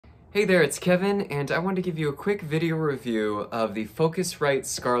Hey there, it's Kevin, and I wanted to give you a quick video review of the Focusrite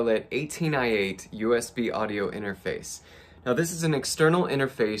Scarlett 18i8 USB audio interface. Now this is an external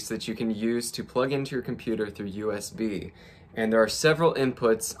interface that you can use to plug into your computer through USB, and there are several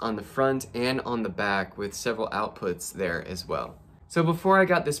inputs on the front and on the back with several outputs there as well. So before I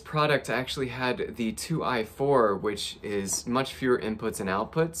got this product, I actually had the 2i4, which is much fewer inputs and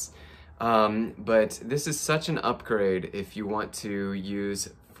outputs, but this is such an upgrade if you want to use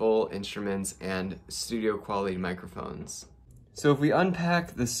full instruments and studio quality microphones. So if we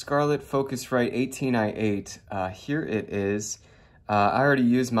unpack the Scarlett Focusrite 18i8, here it is. I already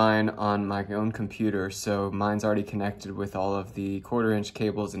use mine on my own computer, so mine's already connected with all of the 1/4-inch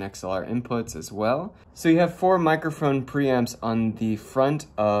cables and XLR inputs as well. So you have 4 microphone preamps on the front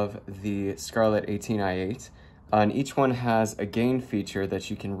of the Scarlett 18i8, and each one has a gain feature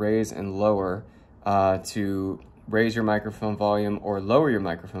that you can raise and lower to raise your microphone volume or lower your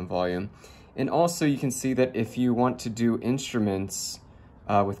microphone volume. And also you can see that if you want to do instruments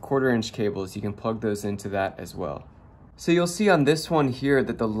with 1/4-inch cables, you can plug those into that as well. So you'll see on this one here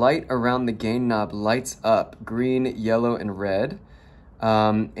that the light around the gain knob lights up green, yellow, and red.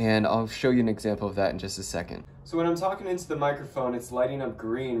 And I'll show you an example of that in just a second. So when I'm talking into the microphone, it's lighting up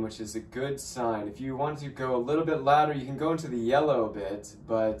green, which is a good sign. If you want to go a little bit louder, you can go into the yellow a bit,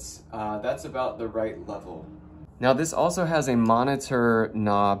 but that's about the right level. Now this also has a monitor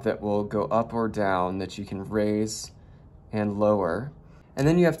knob that will go up or down that you can raise and lower. And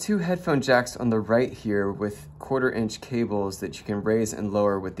then you have 2 headphone jacks on the right here with 1/4-inch cables that you can raise and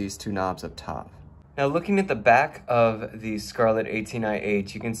lower with these 2 knobs up top. Now looking at the back of the Scarlett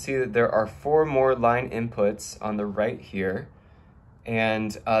 18i8, you can see that there are 4 more line inputs on the right here.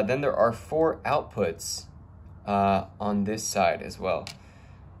 And then there are 4 outputs on this side as well.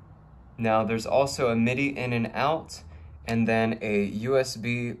 Now there's also a MIDI in and out, and then a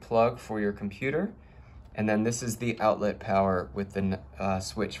USB plug for your computer. And then this is the outlet power with the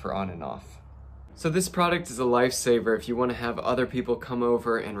switch for on and off. So this product is a lifesaver if you want to have other people come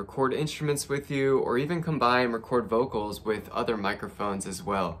over and record instruments with you, or even come by and record vocals with other microphones as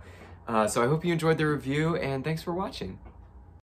well. So I hope you enjoyed the review, and thanks for watching.